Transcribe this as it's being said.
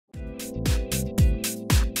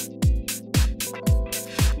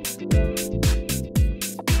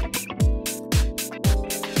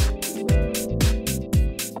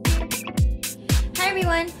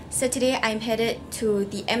So today I'm headed to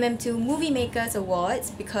the MM2 Movie Maker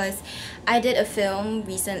Awards because I did a film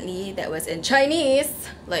recently that was in Chinese.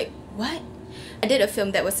 Like, what? I did a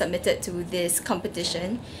film that was submitted to this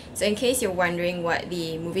competition. So in case you're wondering what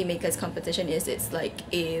the Movie Makers competition is, it's like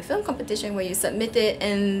a film competition where you submit it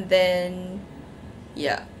and then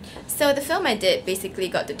yeah. So the film I did basically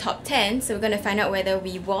got the top 10, so we're gonna find out whether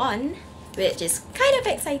we won, which is kind of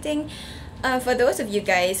exciting. For those of you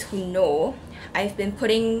guys who know, I've been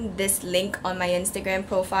putting this link on my Instagram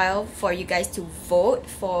profile for you guys to vote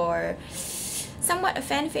for somewhat a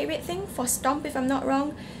fan favorite thing for Stomp, if I'm not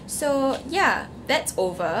wrong. So yeah, that's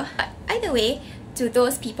over. Either way, to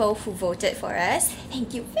those people who voted for us,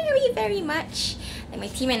 thank you very much. And my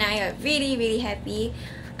team and I are really happy.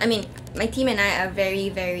 I mean, my team and I are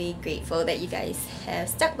very grateful that you guys have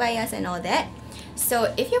stuck by us and all that.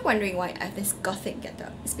 So if you're wondering why I have this gothic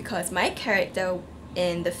getup, it's because my character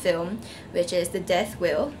in the film, which is the Death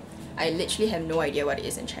Wheel, I literally have no idea what it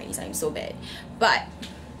is in Chinese, I'm so bad. But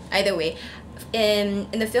either way, in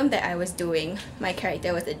the film that I was doing, my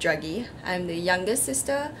character was a druggie. I'm the youngest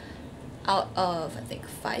sister out of, I think,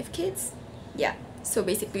 5 kids. Yeah, so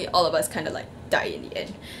basically all of us kind of like die in the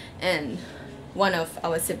end. And one of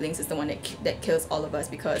our siblings is the one that kills all of us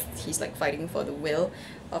because he's like fighting for the will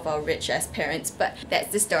of our rich-ass parents. But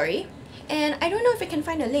that's the story. And I don't know if I can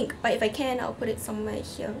find a link, but if I can, I'll put it somewhere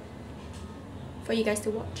here for you guys to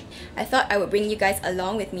watch. I thought I would bring you guys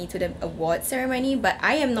along with me to the award ceremony, but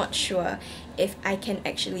I am not sure if I can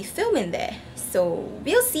actually film in there. So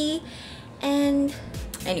we'll see. And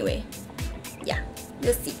anyway, yeah,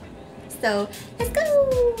 we'll see. So let's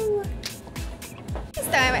go! This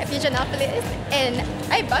time at Chinaphilidoll, and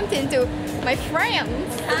I bumped into my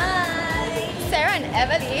friends. Hi! Sarah and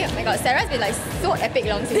Everly. Oh my god, Sarah's been like so epic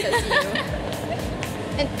long since I see you.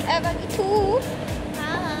 And Everly too.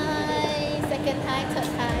 Hi! Second time, third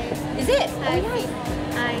time. Is it? Hi. Oh, yeah.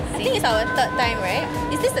 Hi. I think it's our 3rd time, right?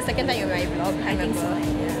 Is this the 2nd time you're in my vlog? I remember. So,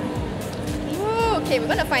 yeah. Ooh, okay, we're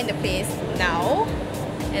gonna find the place now.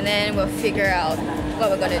 And then we'll figure out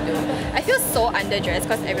what we're gonna do. I feel so underdressed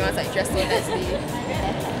because everyone's like dressed so nicely.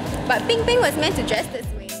 But Ping Ping was meant to dress this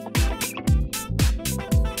way.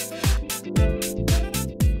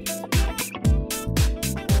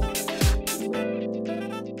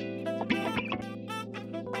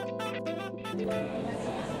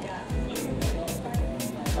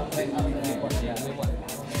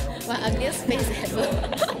 My ugliest face ever.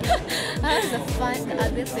 That's the fun, the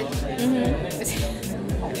ugliest face.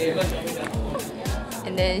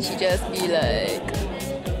 And then she just be like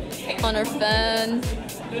on her phone.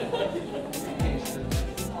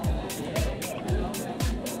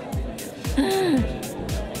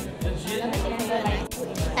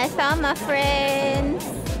 I found my friends.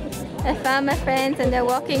 I found my friends and they're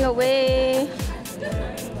walking away.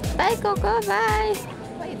 Bye Coco, bye.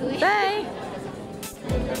 What are you doing? Bye.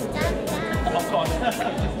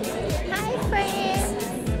 Hi friends.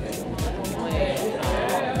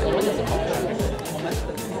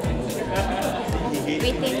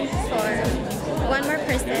 Waiting for one more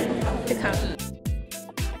person to come.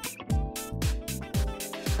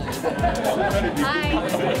 Hi.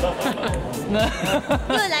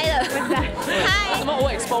 又来了。Hi. 什么我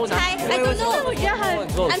expose 啊 Hi. I don't know.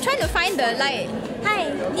 I'm trying to find the light. Hi.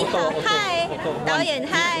 你好。Hi. 导演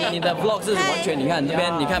Hi. 你的 vlog 是完全你看这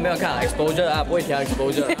边你看没有看 exposure 啊，不会调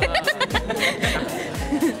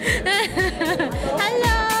exposure。Hello.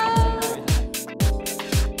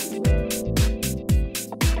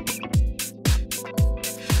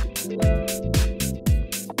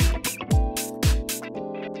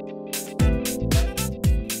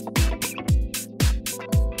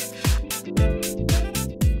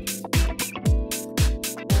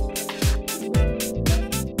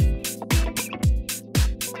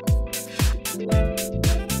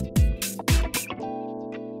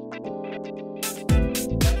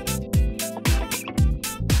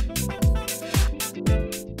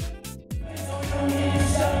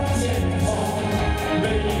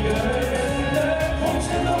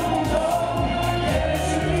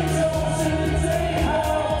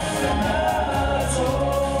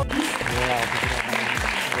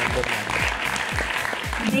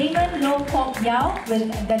 Damon Lo Kok Yao with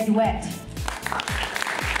the duet.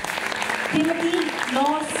 Timothy Lo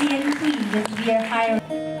Sien Hui with Dear Higher.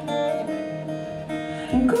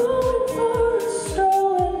 Going for a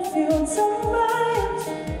stroll in fields of mind.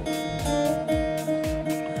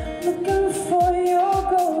 Looking for your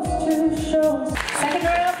ghost to show. Second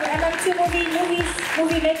round for MM2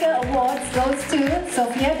 Movie Maker Awards goes to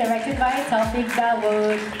Sophia, directed by Taufik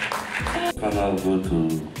Dawood. Gonna go to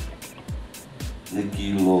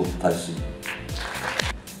Nikki Lo Tashi.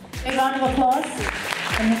 Big round of applause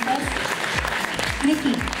for Nicholas.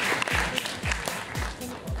 Nikki.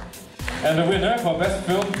 And the winner for Best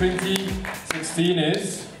Film 2016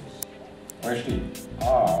 is... Where is she?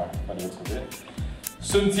 By the looks of it.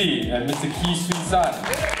 Sun Ti and Mr. Ki Sui San.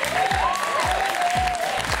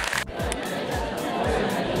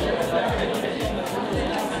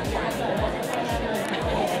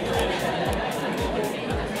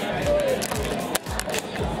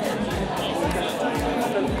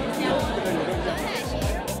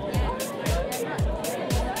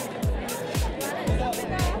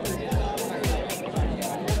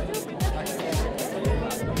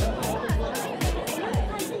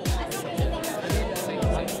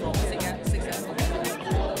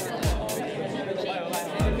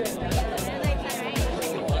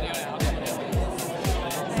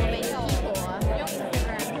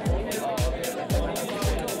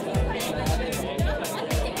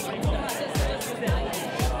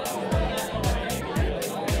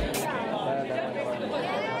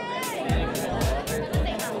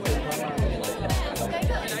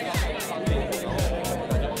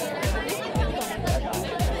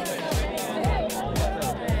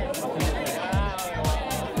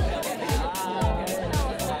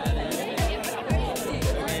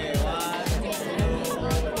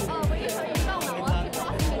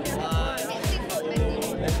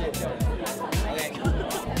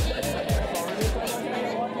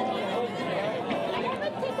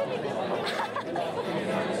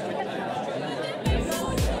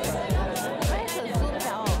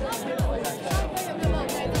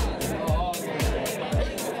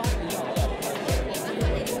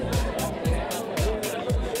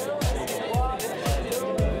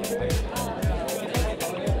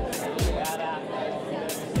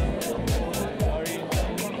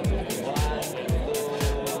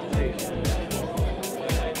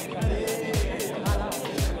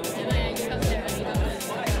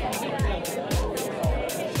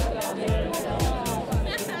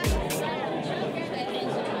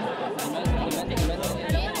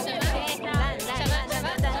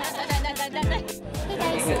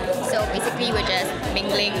 So basically we're just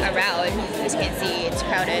mingling around. As you can see, it's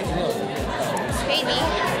crowded. It's crazy.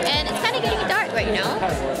 And it's kind of getting dark right now.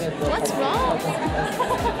 What's wrong?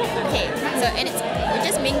 Okay, so we're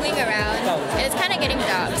just mingling around and it's kind of getting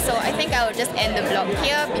dark. So I think I will just end the vlog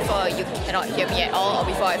here before you cannot hear me at all or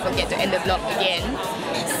before I forget to end the vlog again.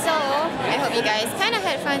 So I hope you guys kind of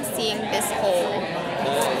had fun seeing this whole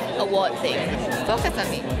award thing. Focus on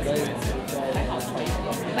me.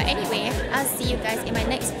 But anyway, I'll see you guys in my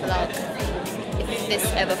next vlog if this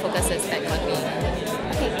ever focuses back on me.